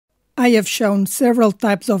I have shown several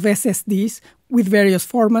types of SSDs with various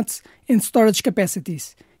formats and storage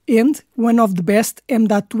capacities, and one of the best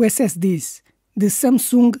M.2 SSDs, the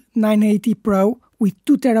Samsung 980 Pro with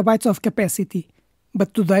 2 TB of capacity.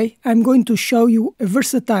 But today I'm going to show you a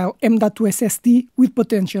versatile M.2 SSD with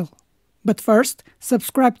potential. But first,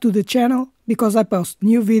 subscribe to the channel because I post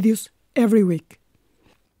new videos every week.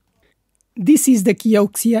 This is the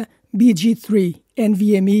Kioxia BG3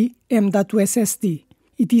 NVMe M.2 SSD.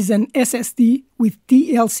 It is an SSD with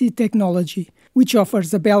TLC technology, which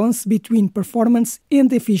offers a balance between performance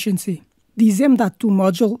and efficiency. This M.2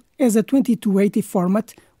 module has a 2280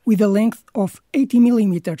 format with a length of 80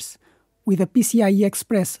 mm, with a PCIe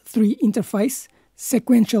Express 3 interface,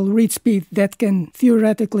 sequential read speed that can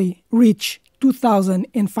theoretically reach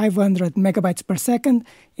 2,500 MB per second,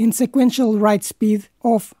 and sequential write speed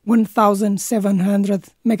of 1,700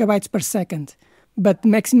 MB per second. But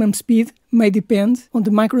maximum speed may depend on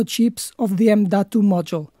the microchips of the M.2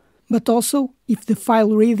 module, but also if the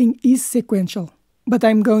file reading is sequential. But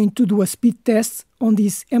I'm going to do a speed test on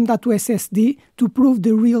this M.2 SSD to prove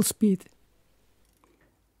the real speed.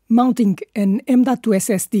 Mounting an M.2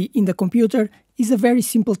 SSD in the computer is a very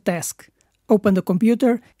simple task. Open the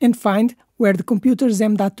computer and find where the computer's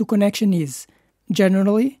M.2 connection is.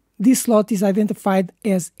 Generally, this slot is identified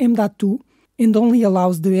as M.2 and only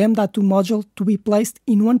allows the M.2 module to be placed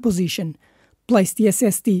in one position. Place the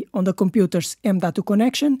SSD on the computer's M.2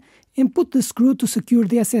 connection and put the screw to secure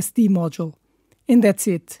the SSD module. And that's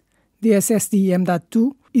it. The SSD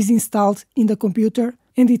M.2 is installed in the computer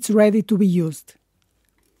and it's ready to be used.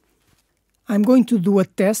 I'm going to do a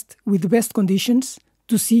test with the best conditions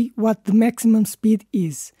to see what the maximum speed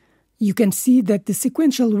is. You can see that the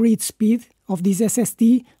sequential read speed of this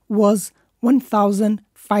SSD was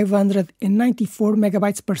 1,594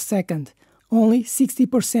 MB per second, only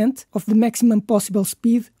 60% of the maximum possible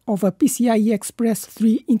speed of a PCIe Express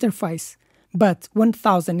 3 interface. But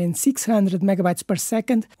 1,600 MB per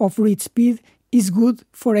second of read speed is good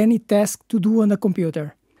for any task to do on a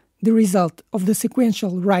computer. The result of the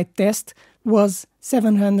sequential write test was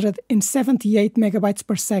 778 MB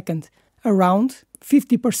per second, around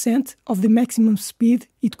 50% of the maximum speed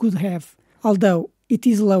it could have. Although it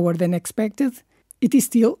is lower than expected, it is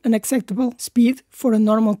still an acceptable speed for a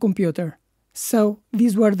normal computer. So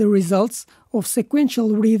these were the results of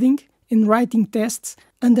sequential reading and writing tests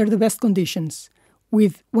under the best conditions,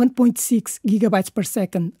 with 1.6 GB per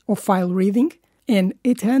second of file reading and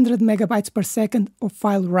 800 MB per second of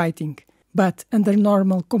file writing. But under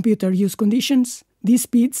normal computer use conditions, these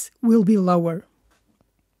speeds will be lower.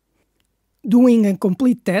 Doing a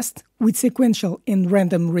complete test with sequential and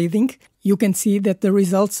random reading, you can see that the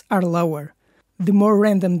results are lower. The more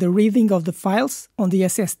random the reading of the files on the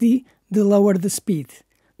SSD, the lower the speed,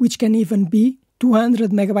 which can even be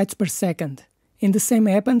 200 MB per second. And the same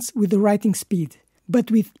happens with the writing speed, but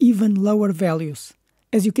with even lower values.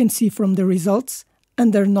 As you can see from the results,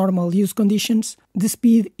 under normal use conditions, the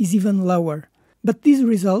speed is even lower. But these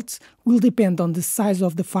results will depend on the size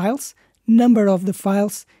of the files, number of the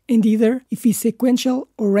files, and either if it's sequential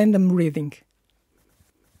or random reading.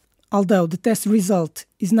 Although the test result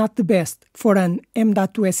is not the best for an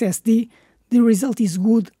M.2 SSD, the result is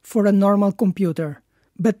good for a normal computer.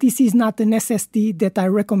 But this is not an SSD that I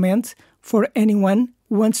recommend for anyone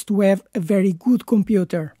who wants to have a very good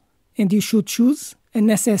computer. And you should choose an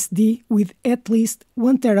SSD with at least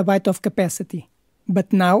 1 TB of capacity.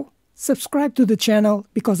 But now, subscribe to the channel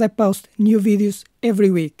because I post new videos every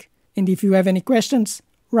week. And if you have any questions,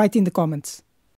 write in the comments.